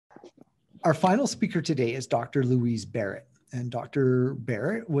Our final speaker today is Dr. Louise Barrett. And Dr.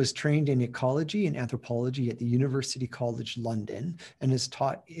 Barrett was trained in ecology and anthropology at the University College London and has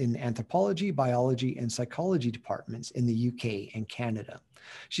taught in anthropology, biology, and psychology departments in the UK and Canada.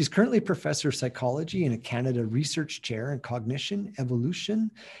 She's currently professor of psychology and a Canada Research Chair in Cognition, Evolution,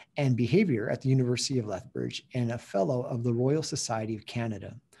 and Behavior at the University of Lethbridge and a fellow of the Royal Society of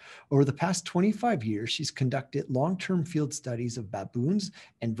Canada. Over the past 25 years, she's conducted long-term field studies of baboons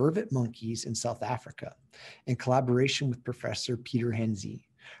and vervet monkeys in South Africa in collaboration with Professor Peter Henze.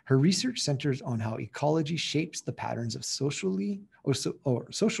 Her research centers on how ecology shapes the patterns of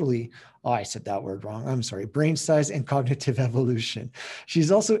I said that word wrong, I'm sorry, brain size and cognitive evolution.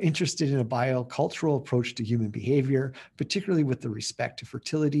 She's also interested in a biocultural approach to human behavior, particularly with the respect to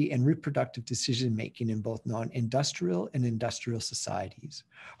fertility and reproductive decision-making in both non-industrial and industrial societies.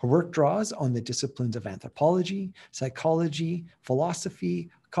 Her work draws on the disciplines of anthropology, psychology, philosophy,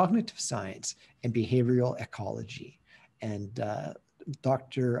 cognitive science, and behavioral ecology. And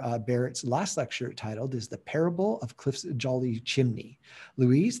Dr. Barrett's last lecture titled is The Parable of Cliff's Jolly Chimney.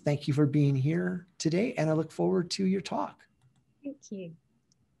 Louise, thank you for being here today, and I look forward to your talk. Thank you.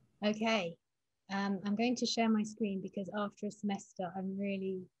 Okay, I'm going to share my screen because after a semester, I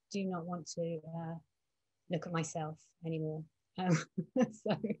really do not want to look at myself anymore.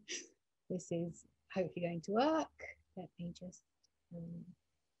 So this is hopefully going to work. Let me just...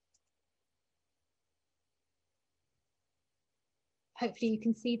 hopefully you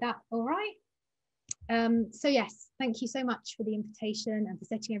can see that all right. So yes, thank you so much for the invitation and for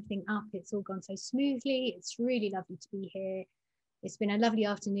setting everything up. It's all gone so smoothly. It's really lovely to be here. It's been a lovely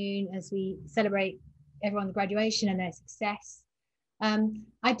afternoon as we celebrate everyone's graduation and their success.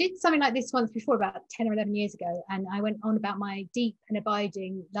 I did something like this once before, about 10 or 11 years ago, and I went on about my deep and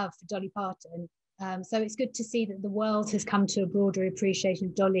abiding love for Dolly Parton. So it's good to see that the world has come to a broader appreciation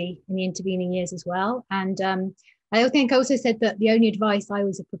of Dolly in the intervening years as well. And I think I also said that the only advice I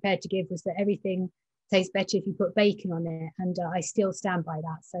was prepared to give was that everything tastes better if you put bacon on it. And I still stand by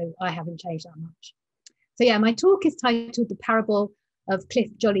that. So I haven't changed that much. So yeah, my talk is titled The Parable of Cliff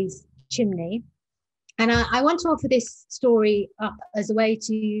Jolly's Chimney. And I want to offer this story up as a way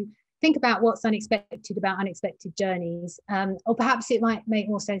to think about what's unexpected about unexpected journeys. Or perhaps it might make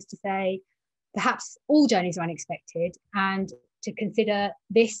more sense to say, perhaps all journeys are unexpected, and to consider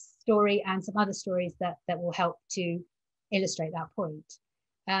this story and some other stories that will help to illustrate that point.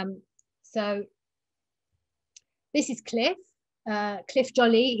 So this is Cliff. Cliff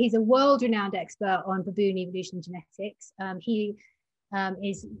Jolly. He's a world-renowned expert on baboon evolution genetics. He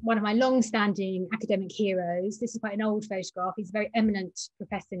is one of my long-standing academic heroes. This is quite an old photograph. He's a very eminent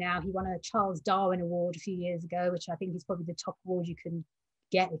professor now. He won a Charles Darwin Award a few years ago, which I think is probably the top award you can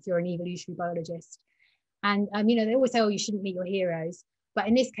get if you're an evolutionary biologist. And you know, they always say, oh, you shouldn't meet your heroes. But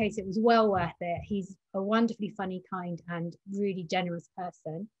in this case, it was well worth it. He's a wonderfully funny, kind, and really generous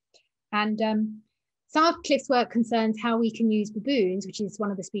person. And some of Cliff's work concerns how we can use baboons, which is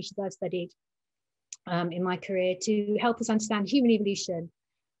one of the species I've studied in my career, to help us understand human evolution.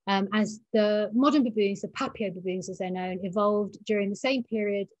 As the modern baboons, the papio baboons as they're known, evolved during the same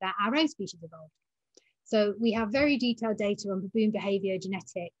period that our own species evolved. So we have very detailed data on baboon behavior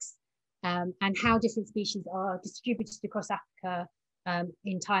genetics and how different species are distributed across Africa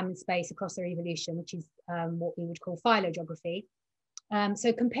in time and space across their evolution, which is what we would call phylogeography.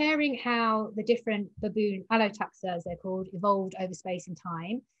 So comparing how the different baboon allotaxa, as they're called, evolved over space and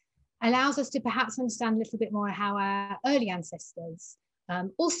time allows us to perhaps understand a little bit more how our early ancestors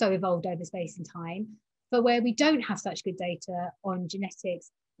also evolved over space and time, but where we don't have such good data on genetics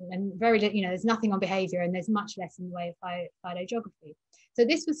and very little, you know, there's nothing on behavior and there's much less in the way of phylogeography. So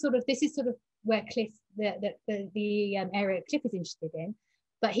this is sort of where Cliff, the area Cliff is interested in,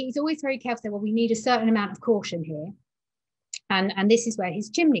 but he's always very careful to say, well, we need a certain amount of caution here. And this is where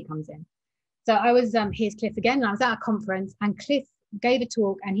his chimney comes in. So I was, here's Cliff again, and I was at a conference and Cliff gave a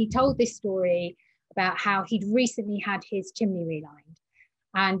talk and he told this story about how he'd recently had his chimney relined.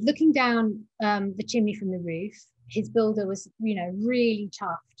 And looking down the chimney from the roof, his builder was, you know, really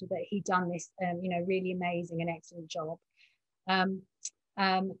chuffed that he'd done this, you know, really amazing and excellent job.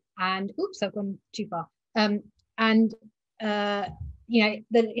 And oops, I've gone too far. You know,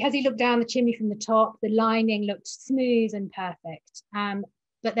 as he looked down the chimney from the top, the lining looked smooth and perfect.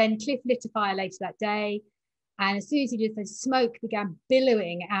 But then Cliff lit a fire later that day. And as soon as he did, the smoke began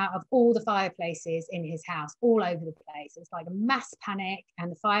billowing out of all the fireplaces in his house, all over the place. It was like a mass panic,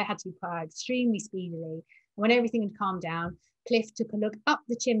 and the fire had to be put out extremely speedily. And when everything had calmed down, Cliff took a look up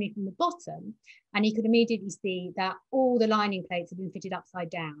the chimney from the bottom, and he could immediately see that all the lining plates had been fitted upside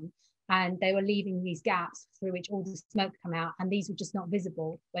down. and they were leaving these gaps through which all the smoke come out, and these were just not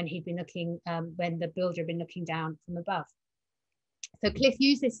visible when he'd been looking, when the builder had been looking down from above. So Cliff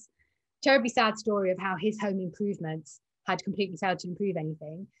used this terribly sad story of how his home improvements had completely failed to improve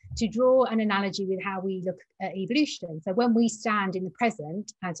anything to draw an analogy with how we look at evolution. So when we stand in the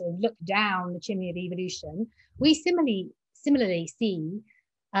present and sort of look down the chimney of evolution, we similarly see,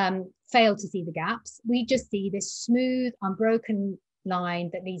 fail to see the gaps. We just see this smooth, unbroken line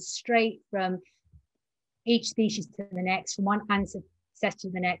that leads straight from each species to the next, from one ancestor to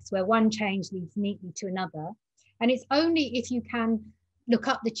the next, where one change leads neatly to another. And it's only if you can look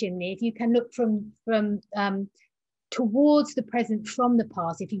up the chimney, if you can look from towards the present from the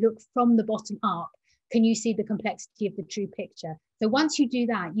past, if you look from the bottom up, can you see the complexity of the true picture. So once you do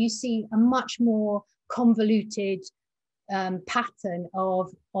that, you see a much more convoluted pattern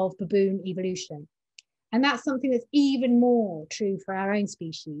of baboon evolution. And that's something that's even more true for our own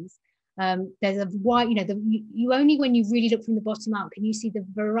species. There's a wide, you only when you really look from the bottom up can you see the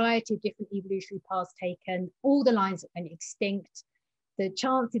variety of different evolutionary paths taken, all the lines that went extinct, the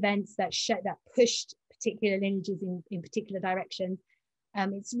chance events that pushed particular lineages in particular directions.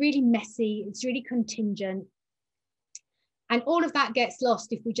 It's really messy, it's really contingent. And all of that gets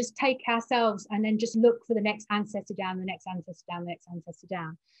lost if we just take ourselves and then just look for the next ancestor down, the next ancestor down, the next ancestor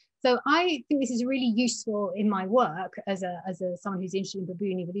down. So I think this is really useful in my work as someone who's interested in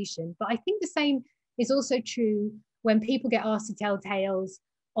baboon evolution. But I think the same is also true when people get asked to tell tales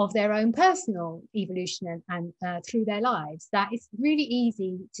of their own personal evolution and through their lives, that it's really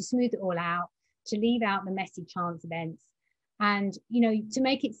easy to smooth it all out, to leave out the messy chance events, and to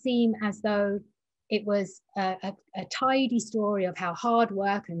make it seem as though it was a tidy story of how hard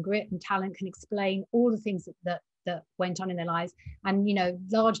work and grit and talent can explain all the things that went on in their lives, and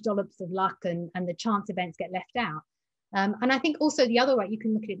large dollops of luck and the chance events get left out. And I think also the other way, you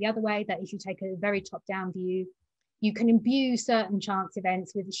can look at it the other way, that if you take a very top-down view, you can imbue certain chance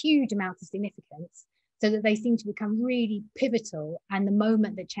events with huge amounts of significance so that they seem to become really pivotal and the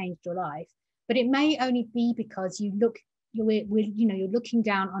moment that changed your life. But it may only be because you're looking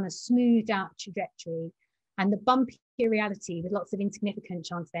down on a smoothed out trajectory, and the bumpy reality with lots of insignificant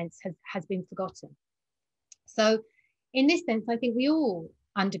chance events has been forgotten. So in this sense, I think we all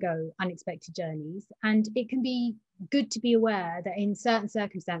undergo unexpected journeys, and it can be good to be aware that in certain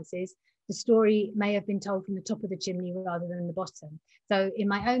circumstances, the story may have been told from the top of the chimney rather than the bottom. So in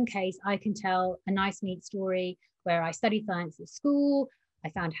my own case, I can tell a nice, neat story where I studied science at school. I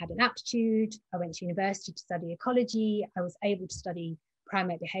found I had an aptitude. I went to university to study ecology. I was able to study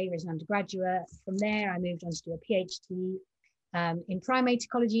primate behavior as an undergraduate. From there, I moved on to do a PhD in primate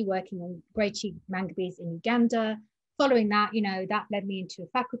ecology, working on grey-cheeked mangabeys in Uganda. Following that, that led me into a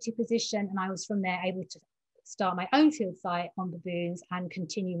faculty position, and I was from there able to start my own field site on baboons and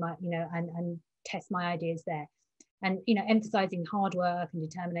continue my, and test my ideas there, and emphasizing hard work and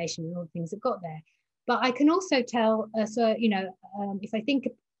determination and all the things that got there. But I can also tell, if I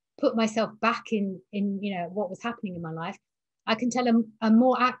put myself back in what was happening in my life, I can tell a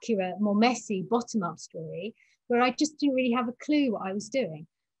more accurate, more messy bottom-up story where I just didn't really have a clue what I was doing.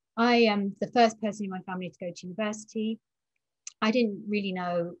 I am the first person in my family to go to university. I didn't really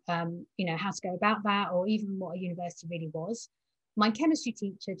know, how to go about that, or even what a university really was. My chemistry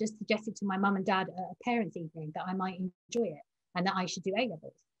teacher just suggested to my mum and dad at a parents' evening that I might enjoy it and that I should do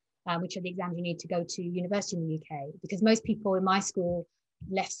A-levels, which are the exams you need to go to university in the UK. Because most people in my school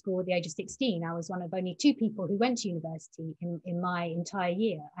left school at the age of 16. I was one of only 2 people who went to university in my entire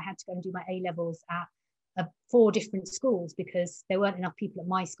year. I had to go and do my A-levels at 4 different schools because there weren't enough people at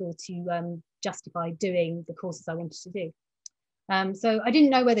my school to justify doing the courses I wanted to do. So I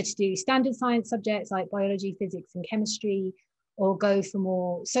didn't know whether to do standard science subjects like biology, physics, and chemistry, or go for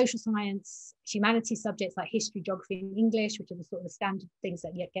more social science, humanities subjects like history, geography, and English, which are the sort of standard things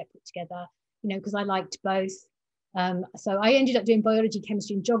that get put together, because I liked both. So I ended up doing biology,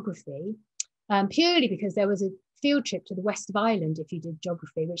 chemistry, and geography, purely because there was a field trip to the west of Ireland if you did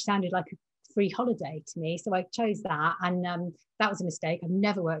geography, which sounded like a free holiday to me. So I chose that, and that was a mistake. I've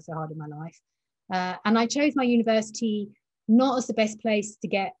never worked so hard in my life. And I chose my university not as the best place to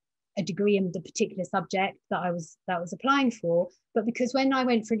get a degree in the particular subject that I was applying for, but because when I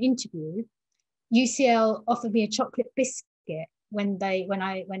went for an interview, UCL offered me a chocolate biscuit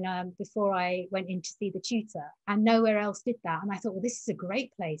before I went in to see the tutor, and nowhere else did that. And I thought, well, this is a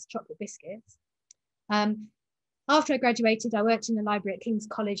great place, chocolate biscuits. After I graduated, I worked in the library at King's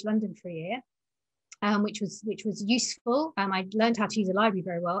College London for a year, which was useful. I learned how to use a library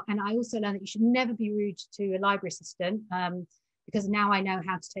very well, and I also learned that you should never be rude to a library assistant, because now I know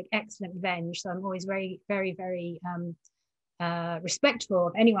how to take excellent revenge. So I'm always very, very, very respectful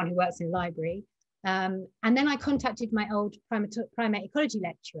of anyone who works in a library. And then I contacted my old primate ecology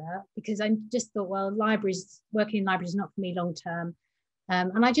lecturer, because I just thought, well, working in libraries is not for me long term.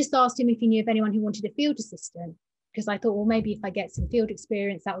 And I just asked him if he knew of anyone who wanted a field assistant, because I thought, well, maybe if I get some field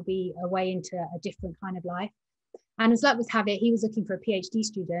experience, that would be a way into a different kind of life. And as luck would have it, he was looking for a PhD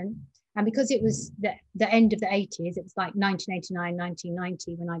student. And because it was the end of the 80s, it was like 1989,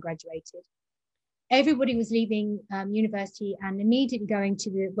 1990 when I graduated, everybody was leaving university and immediately going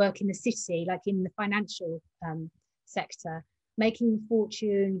to work in the city, like in the financial sector, making a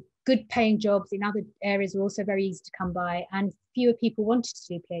fortune. Good paying jobs in other areas were also very easy to come by, and fewer people wanted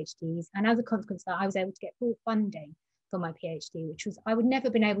to do PhDs. And as a consequence of that, I was able to get full funding for my PhD, which was, I would never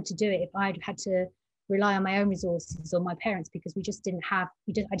have been able to do it if I'd had to rely on my own resources or my parents, because we just didn't have,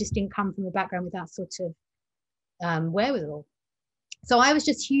 I just didn't come from a background with that sort of wherewithal. So I was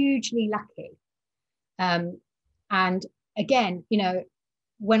just hugely lucky. And again, you know,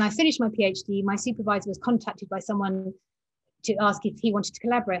 when I finished my PhD, my supervisor was contacted by someone to ask if he wanted to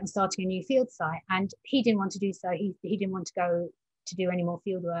collaborate on starting a new field site, and he didn't want to do so. He didn't want to go to do any more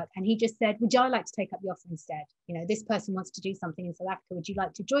field work, and he just said, would I like to take up the offer instead? You know, this person wants to do something in South Africa, would you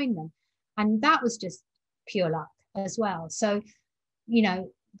like to join them? And that was just pure luck as well. So, you know,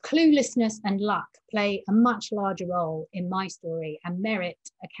 cluelessness and luck play a much larger role in my story, and merit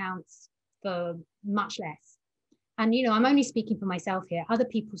accounts for much less. And, you know, I'm only speaking for myself here. Other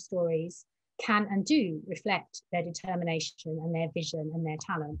people's stories can and do reflect their determination and their vision and their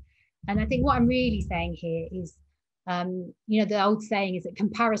talent. And I think what I'm really saying here is, you know, the old saying is that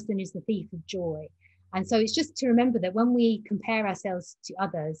comparison is the thief of joy. And so it's just to remember that when we compare ourselves to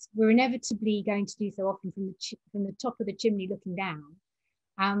others, we're inevitably going to do so often from the top of the chimney looking down.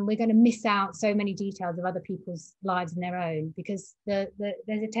 And we're going to miss out so many details of other people's lives and their own, because there's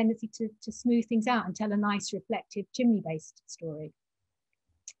a tendency to smooth things out and tell a nice, reflective, chimney-based story.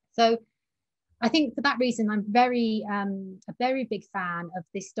 So I think for that reason, I'm a very big fan of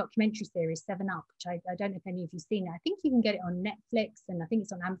this documentary series, 7 Up, which I don't know if any of you've seen it. I think you can get it on Netflix, and I think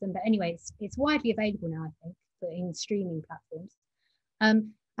it's on Amazon. But anyway, it's widely available now, I think, in streaming platforms.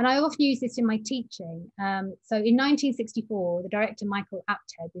 And I often use this in my teaching. So in 1964, the director, Michael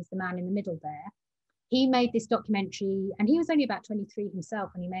Apted, is the man in the middle there. He made this documentary, and he was only about 23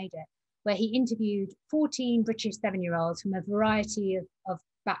 himself when he made it, where he interviewed 14 British 7-year-olds from a variety of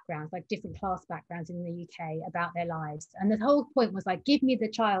backgrounds, like different class backgrounds in the UK, about their lives. And the whole point was like, give me the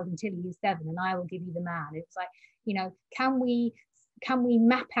child until he is 7 and I will give you the man. It's like, you know, can we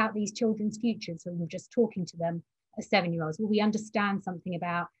map out these children's futures from just talking to them as 7-year-olds? Will we understand something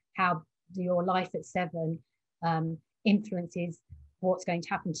about how your life at 7 influences what's going to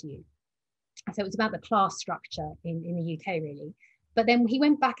happen to you? And so it was about the class structure in the UK, really. But then he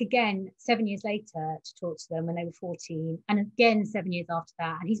went back again 7 years later to talk to them when they were 14, and again 7 years after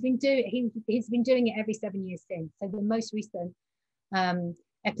that. And he's been doing it every 7 years since. So the most recent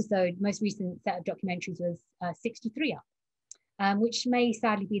most recent set of documentaries was 63 Up, which may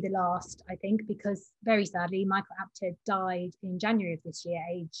sadly be the last, I think, because very sadly, Michael Apted died in January of this year,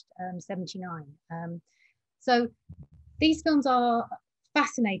 aged 79. So these films are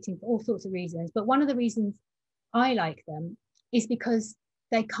fascinating for all sorts of reasons. But one of the reasons I like them is because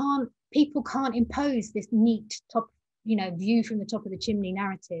people can't impose this neat top, you know, view from the top of the chimney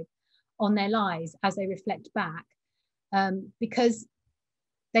narrative on their lives as they reflect back, because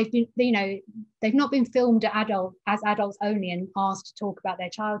they've not been filmed as adults only and asked to talk about their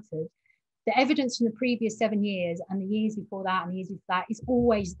childhood. The evidence from the previous 7 years and the years before that and the years before that is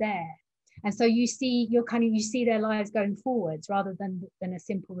always there. And so you see their lives going forwards rather than a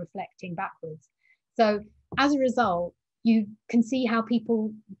simple reflecting backwards. So as a result, you can see how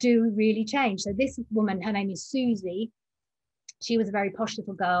people do really change. So this woman, her name is Susie. She was a very posh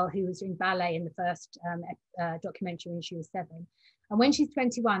little girl who was doing ballet in the first documentary when she was 7. And when she's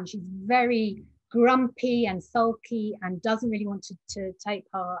 21, she's very grumpy and sulky and doesn't really want to take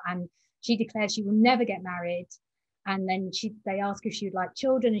part. And she declares she will never get married. And then they ask if she would like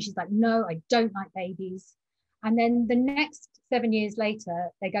children, and she's like, no, I don't like babies. And then the next 7 years later,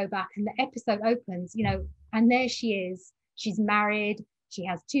 they go back and the episode opens, you know, and there she is. She's married. She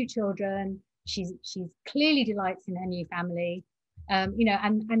has 2 children. She's clearly delights in her new family. You know,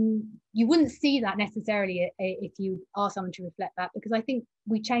 and you wouldn't see that necessarily if you ask someone to reflect that, because I think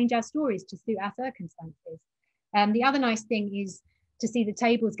we change our stories to suit our circumstances. The other nice thing is to see the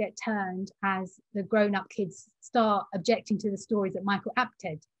tables get turned as the grown-up kids start objecting to the stories that Michael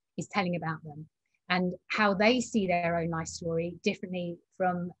Apted is telling about them, and how they see their own life story differently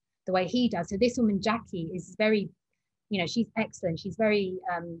from the way he does. So this woman, Jackie, is very, you know, she's excellent. She's very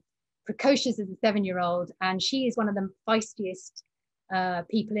precocious as a 7-year-old, and she is one of the feistiest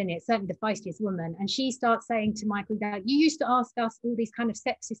people in it, certainly the feistiest woman. And she starts saying to Michael that you used to ask us all these kind of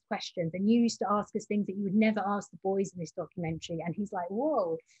sexist questions, and you used to ask us things that you would never ask the boys in this documentary. And he's like,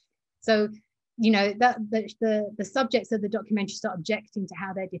 whoa. So, you know, that the subjects of the documentary start objecting to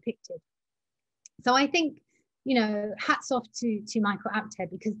how they're depicted. So I think, you know, hats off to Michael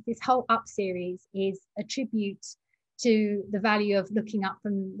Apted, because this whole Up series is a tribute to the value of looking up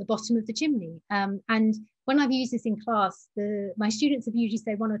from the bottom of the chimney. And when I've used this in class, my students have usually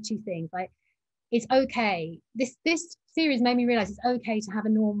said one or two things, like, it's okay. This series made me realize it's okay to have a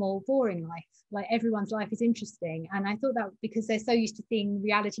normal, boring life. Like, everyone's life is interesting. And I thought that because they're so used to seeing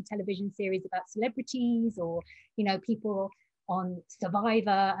reality television series about celebrities, or, you know, people on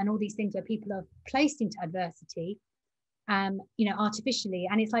Survivor and all these things where people are placed into adversity, you know, artificially.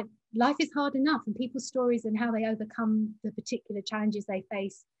 And it's like, life is hard enough, and people's stories and how they overcome the particular challenges they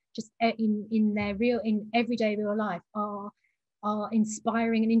face just in their everyday real life are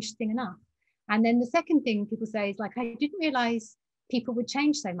inspiring and interesting enough. And then the second thing people say is like, I didn't realize people would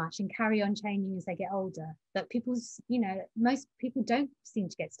change so much and carry on changing as they get older, that people's, you know, most people don't seem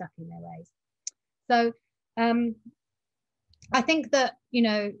to get stuck in their ways. So I think that, you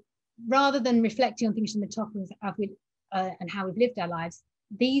know, rather than reflecting on things from the top and how we've lived our lives,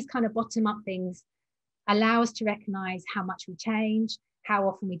 these kind of bottom-up things allow us to recognize how much we change, how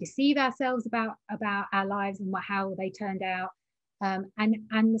often we deceive ourselves about our lives and how they turned out,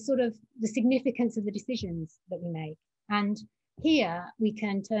 and the sort of the significance of the decisions that we make. And here we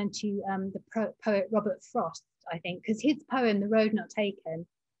can turn to the poet Robert Frost, I think, because his poem, The Road Not Taken,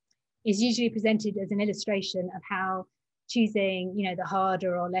 is usually presented as an illustration of how choosing, you know, the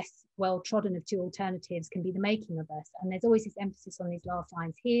harder or less well-trodden of two alternatives can be the making of us. And there's always this emphasis on these last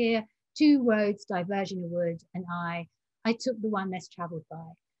lines here: two roads diverging a wood, and I took the one less traveled by,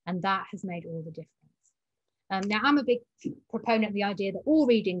 and that has made all the difference. Now, I'm a big proponent of the idea that all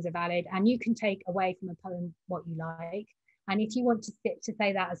readings are valid, and you can take away from a poem what you like. And if you want to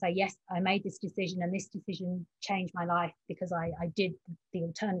say that and say, yes, I made this decision and this decision changed my life because I did the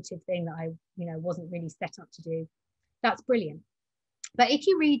alternative thing that I, you know, wasn't really set up to do, that's brilliant. But if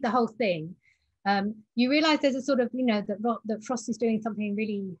you read the whole thing, you realize there's a sort of, you know, that Frost is doing something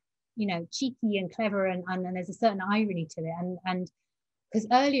really, you know, cheeky and clever, and there's a certain irony to it. And because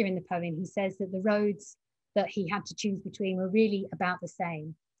earlier in the poem, he says that the roads that he had to choose between were really about the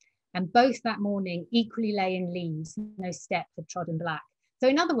same. And both that morning equally lay in leaves, no step had trodden black. So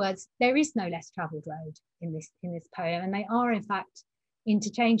in other words, there is no less traveled road in this poem, and they are in fact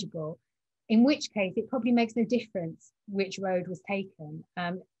interchangeable, in which case it probably makes no difference which road was taken.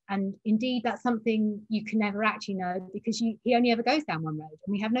 And indeed, that's something you can never actually know, because he only ever goes down one road,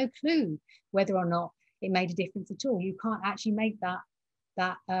 and we have no clue whether or not it made a difference at all. You can't actually make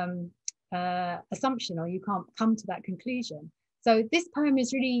that assumption, or you can't come to that conclusion. So this poem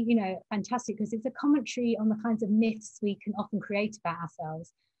is really, you know, fantastic, because it's a commentary on the kinds of myths we can often create about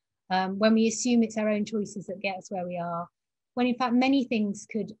ourselves when we assume it's our own choices that get us where we are, when in fact many things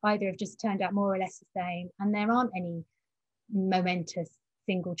could either have just turned out more or less the same, and there aren't any momentous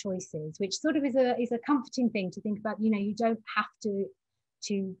single choices, which sort of is a comforting thing to think about. You know, you don't have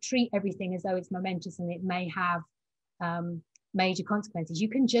to treat everything as though it's momentous and it may have major consequences. You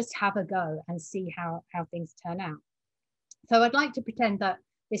can just have a go and see how things turn out. So I'd like to pretend that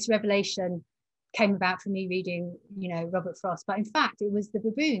this revelation came about from me reading, you know, Robert Frost, but in fact it was the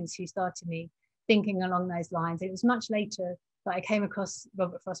baboons who started me thinking along those lines. It was much later that I came across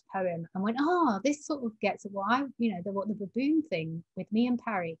Robert Frost's poem and went, this sort of gets at what the baboon thing with me and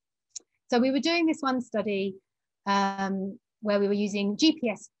Parry. So we were doing this one study where we were using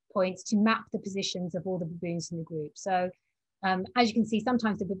GPS points to map the positions of all the baboons in the group. So as you can see,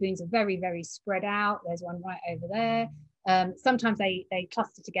 sometimes the baboons are very, very spread out. There's one right over there. Sometimes they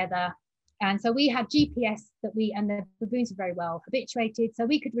cluster together. And so we had GPS and the baboons are very well habituated, so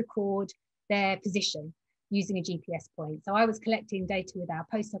we could record their position using a GPS point. So I was collecting data with our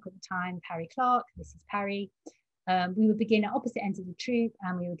postdoc at the time, Parry Clark. This is Parry. We would begin at opposite ends of the troop,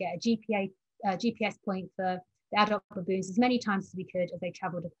 and we would get a GPS point for the adult baboons as many times as we could as they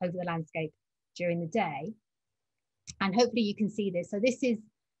traveled over the landscape during the day. And hopefully you can see this. So this is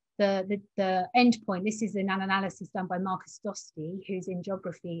the end point. This is an analysis done by Marcus Dosti, who's in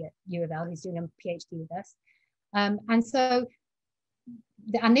geography at U of L, who's doing a PhD with us. And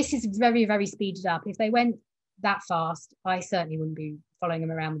this is very, very speeded up. If they went that fast, I certainly wouldn't be following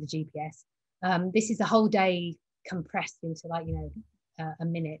them around with the GPS. This is a whole day compressed into, like, you know, a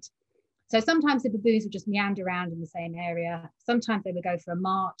minute. So sometimes the baboons would just meander around in the same area. Sometimes they would go for a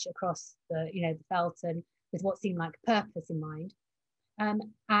march across the, you know, the veldt, and with what seemed like a purpose in mind.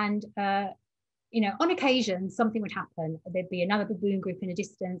 And you know, on occasion something would happen. There'd be another baboon group in a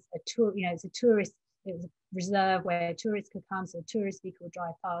distance, a tour, you know, it's a tourist, it was a reserve where tourists could come, so a tourist vehicle would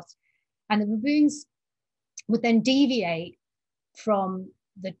drive past, and the baboons would then deviate from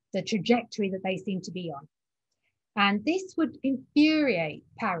the trajectory that they seemed to be on. And this would infuriate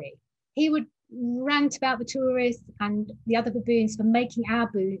Parry. He would rant about the tourists and the other baboons for making our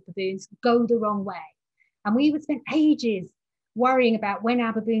baboons go the wrong way. And we would spend ages worrying about when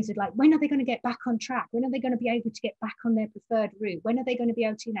our baboons would, like, when are they going to get back on track? When are they going to be able to get back on their preferred route? When are they going to be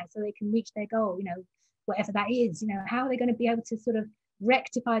able to, you know, so they can reach their goal, you know, whatever that is, you know, how are they going to be able to sort of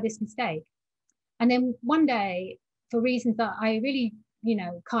rectify this mistake? And then one day, for reasons that I really, you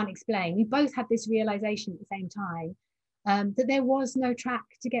know, can't explain, we both had this realization at the same time, that there was no track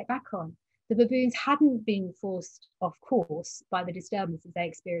to get back on. The baboons hadn't been forced off course by the disturbances they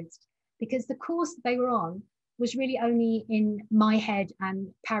experienced, because the course that they were on was really only in my head and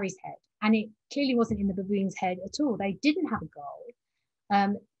Parry's head. And it clearly wasn't in the baboon's head at all. They didn't have a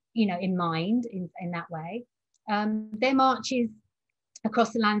goal, you know, in mind in that way. Their marches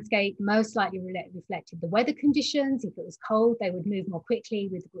across the landscape most likely reflected the weather conditions. If it was cold, they would move more quickly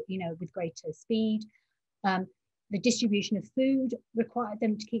with, you know, with greater speed. The distribution of food required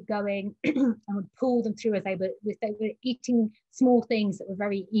them to keep going and would pull them through as they were eating small things that were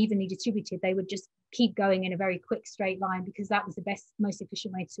very evenly distributed. They would just keep going in a very quick straight line because that was the best, most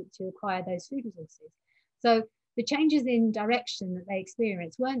efficient way to acquire those food resources. So the changes in direction that they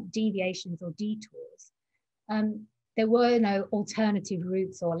experienced weren't deviations or detours. There were no alternative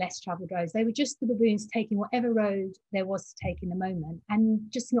routes or less traveled roads. They were just the baboons taking whatever road there was to take in the moment and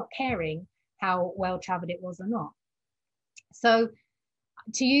just not caring how well traveled it was or not. So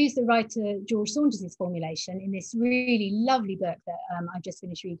to use the writer George Saunders's formulation in this really lovely book that I've just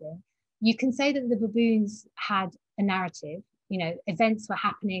finished reading, you can say that the baboons had a narrative, you know, events were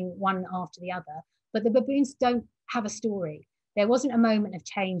happening one after the other, but the baboons don't have a story. There wasn't a moment of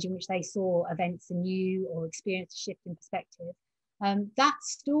change in which they saw events anew or experienced a shift in perspective. That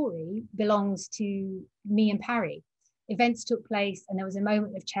story belongs to me and Parry. Events took place and there was a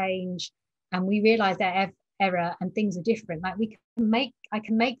moment of change and we realized their error and things are different. Like I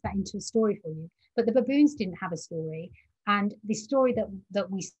can make that into a story for you, but the baboons didn't have a story. And the story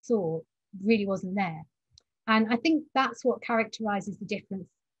that we saw really wasn't there. And I think that's what characterizes the difference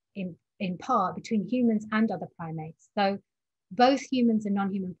in part between humans and other primates. So both humans and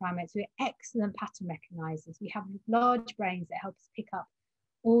non-human primates, we're excellent pattern recognizers. We have large brains that help us pick up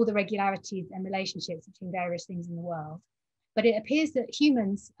all the regularities and relationships between various things in the world. But it appears that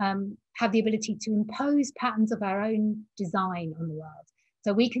humans have the ability to impose patterns of our own design on the world.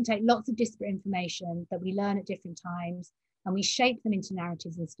 So we can take lots of disparate information that we learn at different times and we shape them into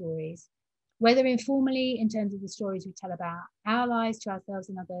narratives and stories, whether informally in terms of the stories we tell about our lives to ourselves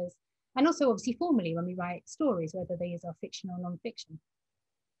and others, and also obviously formally when we write stories, whether these are fiction or non-fiction.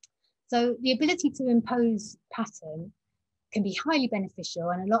 So the ability to impose pattern can be highly beneficial,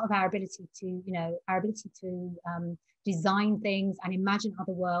 and a lot of our ability to, design things and imagine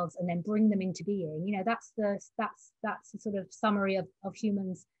other worlds and then bring them into being, that's the sort of summary of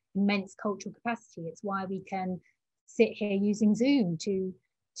humans' immense cultural capacity. It's why we can sit here using Zoom to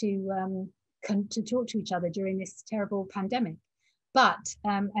talk to each other during this terrible pandemic. But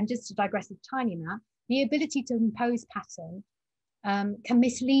and just to digress a tiny amount, the ability to impose pattern can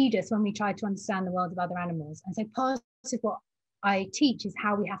mislead us when we try to understand the world of other animals. And so part of what I teach is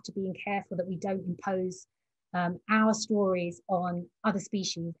how we have to be careful that we don't impose our stories on other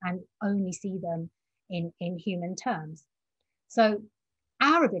species and only see them in human terms. So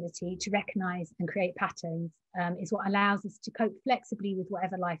our ability to recognize and create patterns is what allows us to cope flexibly with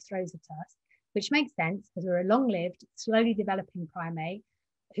whatever life throws at us, which makes sense because we're a long-lived, slowly developing primate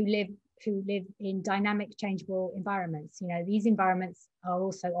who live in dynamic, changeable environments. These environments are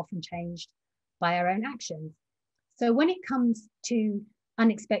also often changed by our own actions. So when it comes to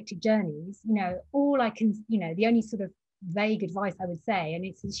unexpected journeys, the only sort of vague advice I would say, and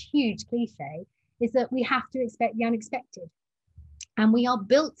it's this huge cliche, is that we have to expect the unexpected. And we are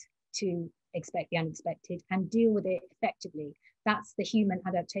built to expect the unexpected and deal with it effectively. That's the human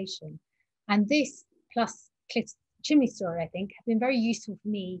adaptation. And this, plus Cliff's Chimney story, I think, have been very useful for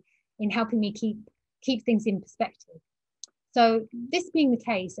me in helping me keep things in perspective. So this being the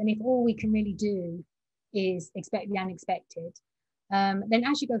case, and if all we can really do is expect the unexpected, then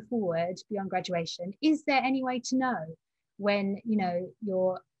as you go forward beyond graduation, is there any way to know when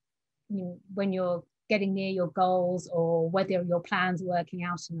you're getting near your goals or whether your plans are working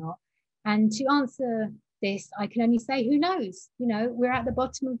out or not? And to answer this, I can only say, who knows? We're at the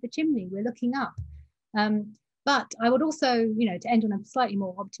bottom of the chimney, we're looking up. But I would also, to end on a slightly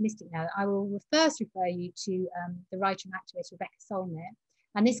more optimistic note, I will first refer you to the writer and activist Rebecca Solnit.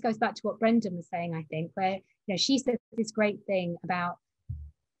 And this goes back to what Brendan was saying, I think, where she said this great thing about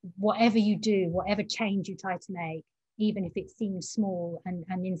whatever you do, whatever change you try to make, even if it seems small and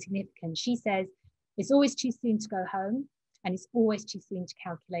insignificant, she says it's always too soon to go home, and it's always too soon to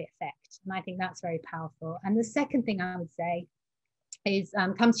calculate effect. And I think that's very powerful. And the second thing I would say is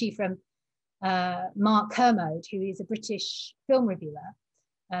comes to you from Mark Kermode, who is a British film reviewer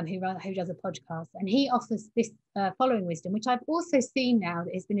who does a podcast, and he offers this following wisdom, which I've also seen now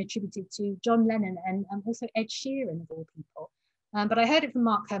that has been attributed to John Lennon and also Ed Sheeran, of all people. But I heard it from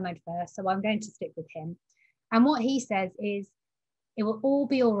Mark Kermode first, so I'm going to stick with him. And what he says is, it will all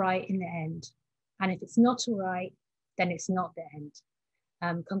be all right in the end. And if it's not all right, then it's not the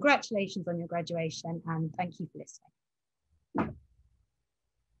end. Congratulations on your graduation, and thank you for listening.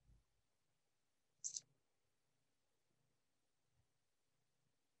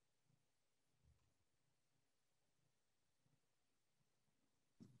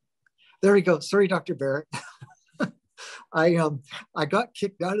 There we go. Sorry, Dr. Barrett. I got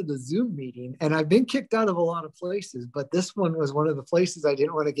kicked out of the Zoom meeting, and I've been kicked out of a lot of places, but this one was one of the places I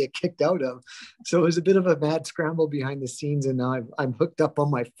didn't want to get kicked out of. So it was a bit of a mad scramble behind the scenes, and now I'm hooked up on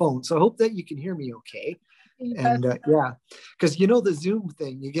my phone. So I hope that you can hear me okay. And yeah, because the Zoom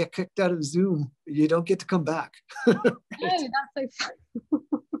thing, you get kicked out of Zoom, you don't get to come back. Right? No, that's so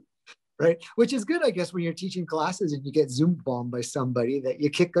funny. Right, which is good, I guess, when you're teaching classes and you get Zoom bombed by somebody that you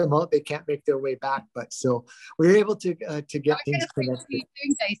kick them out, they can't make their way back. But still, we're able to get things connected. What were you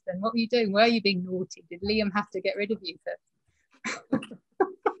doing, Jason? What were you doing? Were you being naughty? Did Liam have to get rid of you for?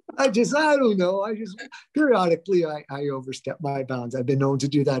 I don't know. I just periodically I overstep my bounds. I've been known to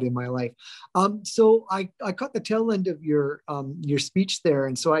do that in my life. So I caught the tail end of your speech there,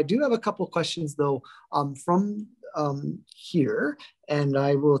 and so I do have a couple of questions though from here, and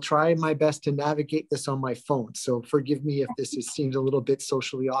I will try my best to navigate this on my phone. So forgive me if this seems a little bit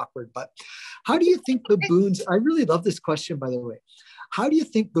socially awkward. But how do you think baboons? I really love this question, by the way. How do you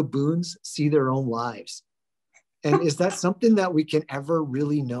think baboons see their own lives? And is that something that we can ever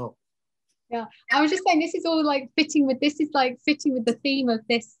really know? Yeah, I was just saying, this is all fitting with the theme of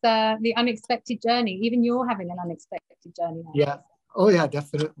this, the unexpected journey. Even you're having an unexpected journey now. Yeah. Oh yeah,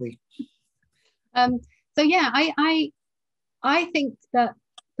 definitely. So yeah, I think that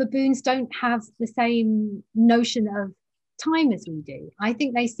baboons don't have the same notion of time as we do. I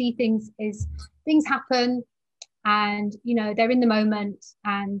think they see things as things happen, and they're in the moment,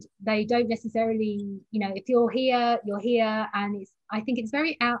 and they don't necessarily, if you're here, and I think it's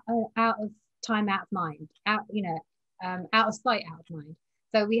very out of time, out of mind, out of sight, out of mind.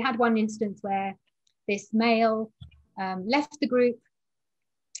 So we had one instance where this male left the group,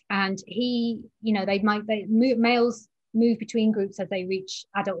 and males move between groups as they reach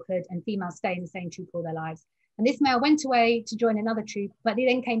adulthood, and females stay in the same troop all their lives. And this male went away to join another troop, but he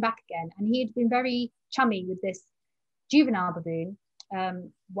then came back again, and he had been very chummy with this juvenile baboon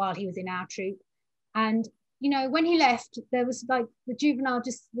while he was in our troop. And when he left, there was the juvenile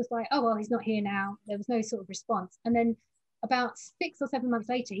just was like, oh well, he's not here now. There was no sort of response. And then about 6 or 7 months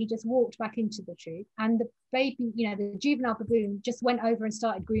later, he just walked back into the troop, and the baby, the juvenile baboon just went over and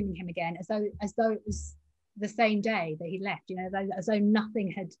started grooming him again, as though it was the same day that he left, as though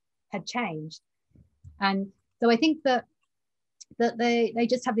nothing had changed. And so I think that they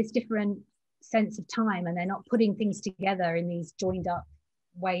just have this different sense of time, and they're not putting things together in these joined up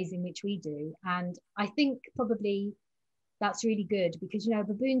ways in which we do. And I think probably that's really good, because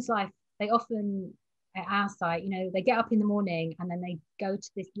baboons' life, they often at our site, they get up in the morning and then they go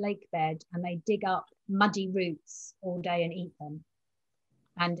to this lake bed and they dig up muddy roots all day and eat them.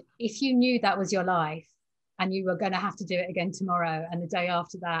 And if you knew that was your life and you were going to have to do it again tomorrow and the day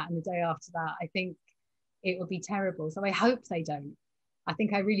after that and the day after that, I think it would be terrible. So I hope they don't. I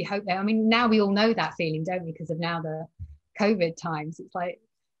really hope they, now we all know that feeling, don't we, because of now the COVID times.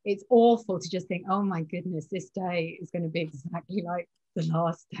 It's awful to just think, oh my goodness, this day is going to be exactly like the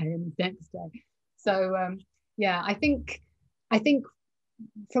last day and the next day. So yeah, I think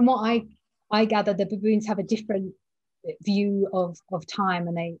from what I gather, the baboons have a different view of time,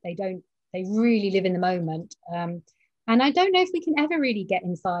 and they really live in the moment. And I don't know if we can ever really get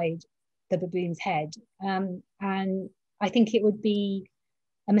inside the baboon's head. And I think it would be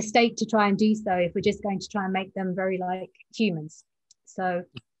a mistake to try and do so if we're just going to try and make them very like humans. So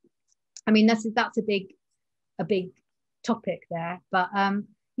that's a big topic there. But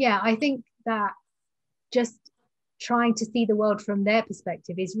yeah, I think that just trying to see the world from their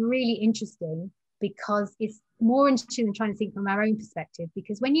perspective is really interesting, because it's more interesting than trying to think from our own perspective.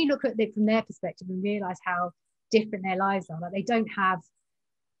 Because when you look at it from their perspective and realize how different their lives are. Like they don't have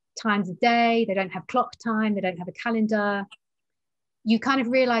times of day, they don't have clock time, they don't have a calendar. You kind of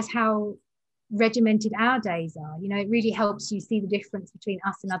realize how regimented our days are. You know, it really helps you see the difference between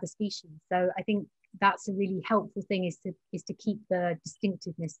us and other species. So I think that's a really helpful thing, is to keep the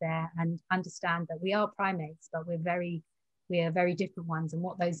distinctiveness there and understand that we are primates, but we are very different ones, and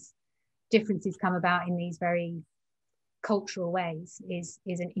what those differences come about in these very cultural ways is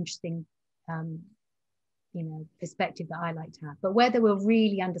an interesting perspective that I like to have. But whether we'll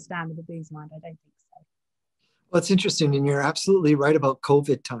really understand the baboon's mind, I don't think so. Well, it's interesting, and you're absolutely right about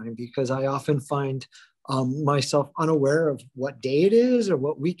COVID time, because I often find myself unaware of what day it is or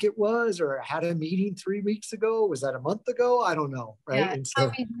what week it was, or I had a meeting 3 weeks ago. Was that a month ago? I don't know. Right. Yeah, and so,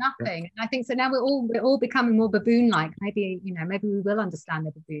 time means nothing. And I think so now we're all becoming more baboon-like. Maybe we will understand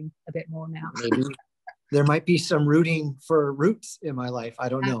the baboon a bit more now. Maybe there might be some rooting for roots in my life. I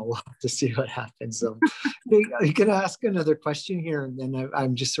don't know. We'll have to see what happens. You can ask another question here, and then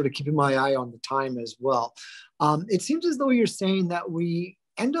I'm just sort of keeping my eye on the time as well. It seems as though you're saying that we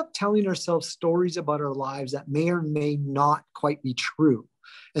end up telling ourselves stories about our lives that may or may not quite be true,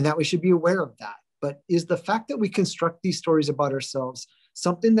 and that we should be aware of that. But is the fact that we construct these stories about ourselves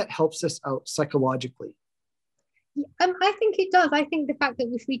something that helps us out psychologically? I think it does. I think the fact that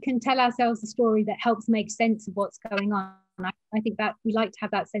if we can tell ourselves a story that helps make sense of what's going on, I think that we like to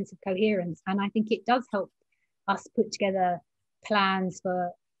have that sense of coherence. And I think it does help us put together plans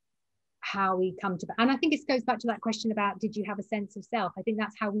for how we come to, and I think it goes back to that question about, did you have a sense of self? I think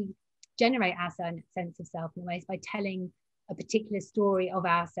that's how we generate our sense of self, in ways by telling a particular story of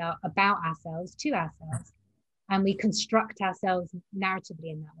ourselves, about ourselves, to ourselves, and we construct ourselves narratively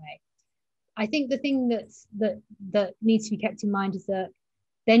in that way. I think the thing that needs to be kept in mind is that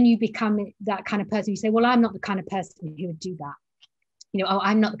then you become that kind of person. You say, well, I'm not the kind of person who would do that. You know, oh,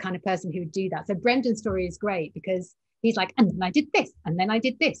 I'm not the kind of person who would do that. So Brendan's story is great because he's like, and then I did this, and then I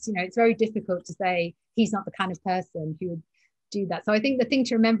did this. You know, it's very difficult to say he's not the kind of person who would do that. So I think the thing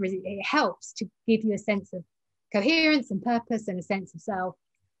to remember is it helps to give you a sense of coherence and purpose and a sense of self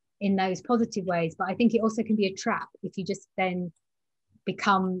in those positive ways. But I think it also can be a trap if you just then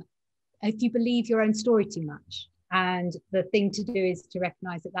if you believe your own story too much. And the thing to do is to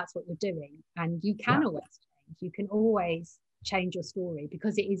recognize that that's what you're doing. And you can always change. You can always change your story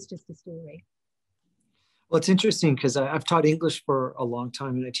because it is just a story. Well, it's interesting because I've taught English for a long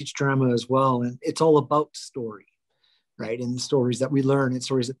time, and I teach drama as well. And it's all about story, right? And the stories that we learn, and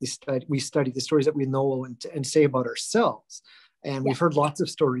stories that we study, the stories that we know and say about ourselves. And we've heard lots of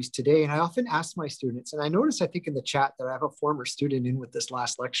stories today. And I often ask my students, and I noticed, I think in the chat, that I have a former student in with this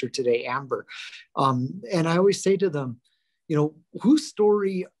last lecture today, Amber. And I always say to them, you know, whose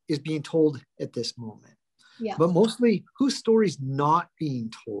story is being told at this moment? Yeah. But mostly, whose story is not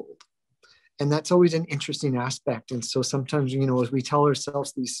being told? And that's always an interesting aspect. And so sometimes, you know, as we tell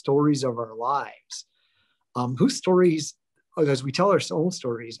ourselves these stories of our lives, whose stories, as we tell our own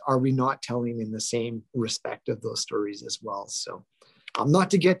stories, are we not telling in the same respect of those stories as well? So not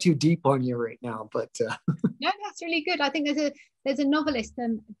to get too deep on you right now, but no, that's really good. I think there's a novelist,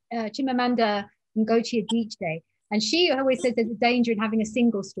 Chimamanda Ngozi Adichie, and she always says there's a danger in having a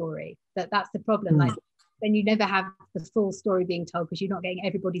single story. That's the problem. Like, then you never have the full story being told because you're not getting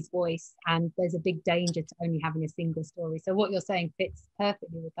everybody's voice, and there's a big danger to only having a single story. So what you're saying fits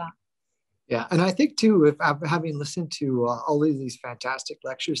perfectly with that. Yeah, and I think too, if having listened to all of these fantastic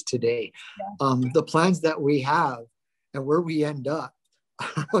lectures today, the plans that we have and where we end up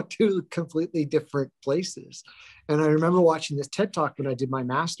are two completely different places. And I remember watching this TED Talk when I did my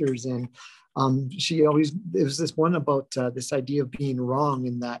master's, and there was this one about this idea of being wrong,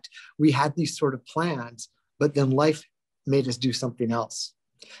 in that we had these sort of plans, but then life made us do something else.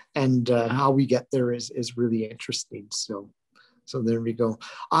 And how we get there is really interesting. So there we go.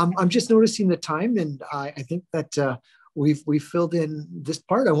 I'm just noticing the time, and I think that we've filled in this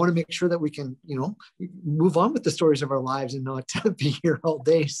part. I want to make sure that we can, you know, move on with the stories of our lives and not be here all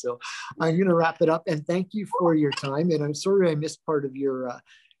day. So I'm going to wrap it up, and thank you for your time. And I'm sorry I missed part of your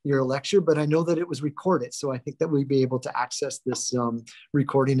lecture, but I know that it was recorded, so I think that we'll be able to access this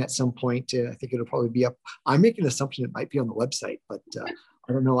recording at some point. I think it'll probably be up. I'm making an assumption it might be on the website, but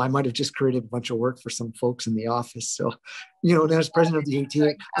I don't know. I might have just created a bunch of work for some folks in the office. So, you know, as president of the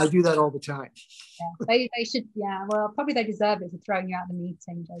ATA, I do that all the time. Yeah, they should. Yeah, well, probably they deserve it for throwing you out of the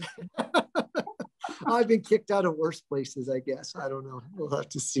meeting, Jason. I've been kicked out of worse places, I guess. I don't know. We'll have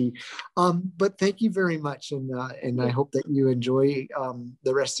to see. But thank you very much. And I hope that you enjoy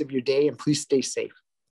the rest of your day, and please stay safe.